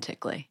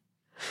authentically.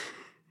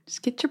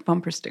 Just get your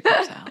bumper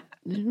stickers out.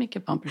 Just make a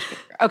bumper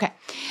sticker. Okay.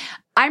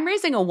 I'm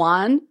raising a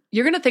wand.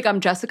 You're going to think I'm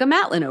Jessica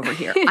Matlin over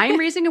here. I'm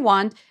raising a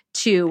wand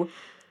to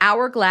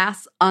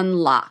Hourglass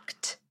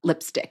Unlocked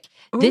lipstick.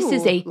 This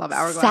is a love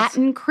Hourglass.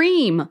 satin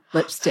cream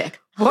lipstick.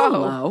 Whoa.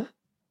 Hello.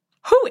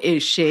 Who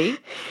is she?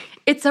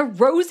 It's a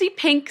rosy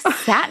pink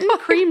satin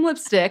cream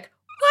lipstick.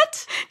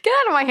 What? Get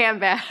out of my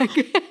handbag.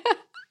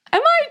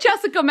 Am I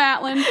Jessica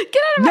Matlin?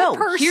 Get out of my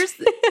purse.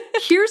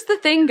 Here's the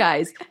thing,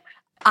 guys.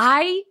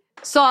 I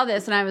saw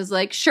this and I was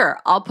like, sure,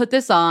 I'll put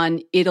this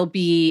on. It'll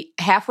be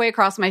halfway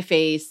across my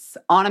face,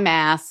 on a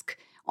mask,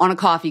 on a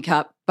coffee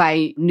cup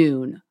by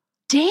noon.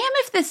 Damn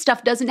if this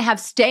stuff doesn't have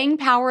staying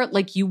power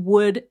like you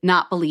would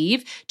not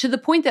believe, to the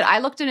point that I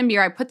looked in a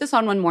mirror. I put this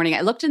on one morning.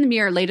 I looked in the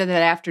mirror later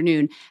that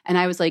afternoon and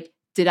I was like,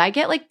 did I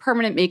get like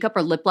permanent makeup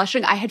or lip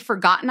blushing? I had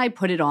forgotten I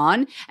put it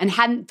on and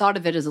hadn't thought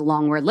of it as a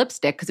long wear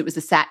lipstick because it was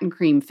a satin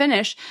cream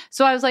finish.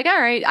 So I was like,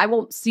 all right, I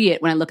won't see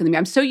it when I look in the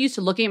mirror. I'm so used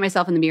to looking at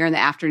myself in the mirror in the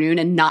afternoon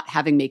and not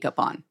having makeup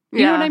on.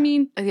 You know what I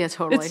mean? Yeah,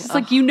 totally. It's just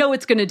like,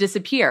 it's going to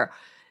disappear.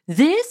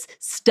 This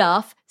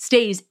stuff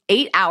stays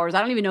 8 hours. I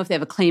don't even know if they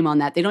have a claim on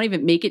that. They don't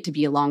even make it to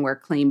be a long wear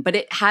claim, but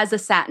it has a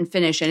satin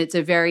finish and it's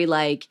a very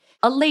like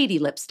a lady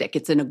lipstick.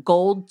 It's in a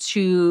gold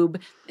tube.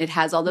 It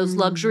has all those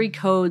luxury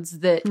codes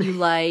that you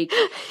like.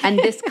 And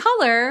this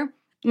color,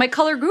 my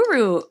color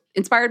guru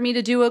inspired me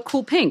to do a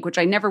cool pink, which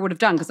I never would have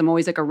done because I'm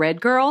always like a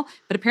red girl,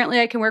 but apparently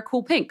I can wear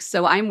cool pinks.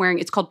 So I'm wearing,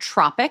 it's called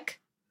Tropic.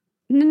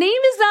 The name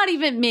is not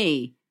even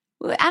me.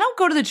 I don't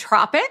go to the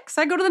tropics.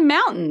 I go to the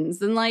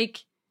mountains and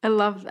like, I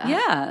love that.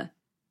 yeah.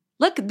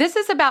 Look, this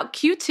is about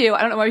Q2.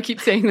 I don't know why we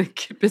keep saying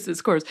the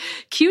business course.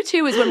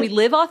 Q2 is when we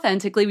live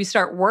authentically. We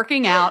start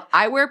working out.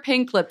 I wear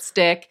pink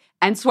lipstick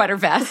and sweater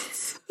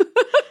vests.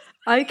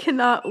 I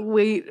cannot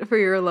wait for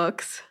your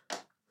looks.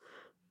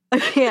 I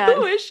can't.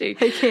 Who is she?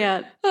 I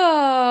can't.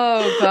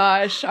 Oh,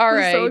 gosh. All I'm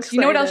right. so You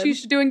know what else excited. you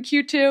should do in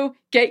Q2?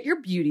 Get your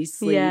beauty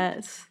sleep.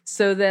 Yes.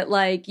 So that,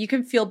 like, you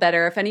can feel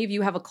better. If any of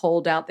you have a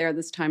cold out there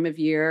this time of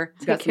year, you've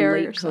Take got some care of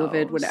late yourselves.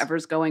 COVID,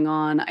 whatever's going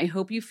on, I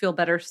hope you feel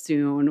better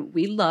soon.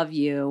 We love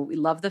you. We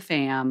love the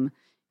fam.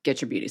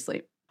 Get your beauty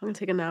sleep. I'm going to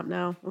take a nap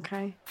now.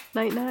 Okay.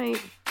 Night,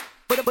 night.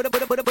 We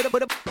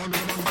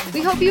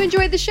hope you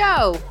enjoyed the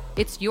show.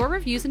 It's your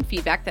reviews and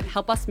feedback that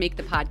help us make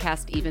the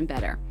podcast even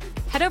better.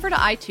 Head over to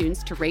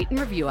iTunes to rate and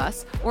review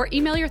us, or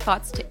email your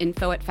thoughts to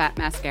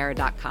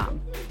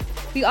info@fatmascara.com.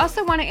 We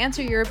also want to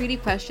answer your beauty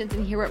questions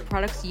and hear what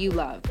products you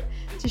love.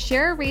 To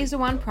share a Razor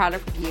Wand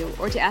product review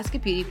or to ask a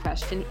beauty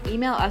question,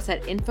 email us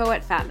at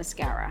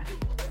info@fatmascara.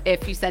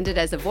 If you send it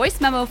as a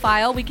voice memo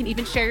file, we can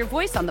even share your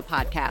voice on the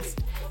podcast.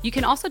 You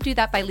can also do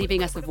that by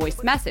leaving us a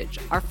voice message.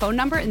 Our phone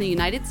number in the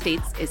United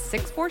States is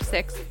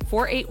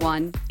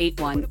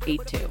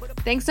 646-481-8182.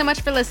 Thanks so much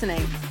for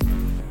listening.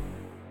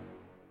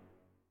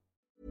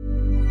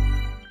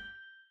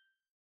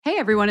 Hey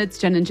everyone, it's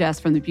Jen and Jess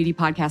from the beauty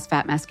podcast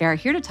Fat Mascara,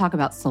 here to talk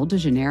about Sol de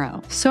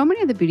Janeiro. So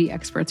many of the beauty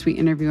experts we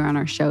interview on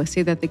our show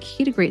say that the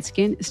key to great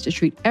skin is to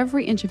treat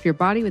every inch of your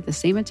body with the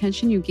same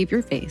attention you give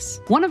your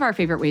face. One of our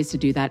favorite ways to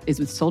do that is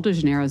with Sol de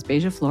Janeiro's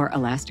Beija Flor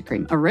Elastic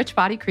Cream, a rich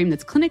body cream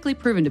that's clinically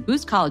proven to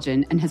boost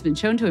collagen and has been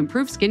shown to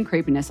improve skin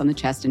crepiness on the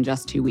chest in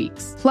just 2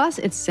 weeks. Plus,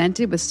 it's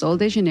scented with Sol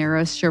de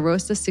Janeiro's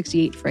Charosta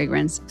 68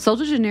 fragrance. Sol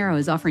de Janeiro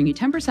is offering you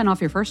 10% off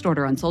your first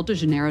order on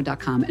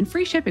soldejaneiro.com and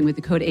free shipping with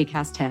the code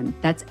ACAST10.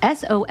 That's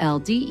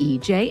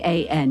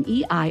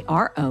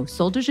SOLDEJANEIRO,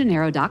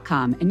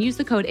 soldejaneiro.com, and use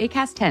the code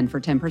ACAST10 for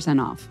 10%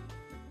 off.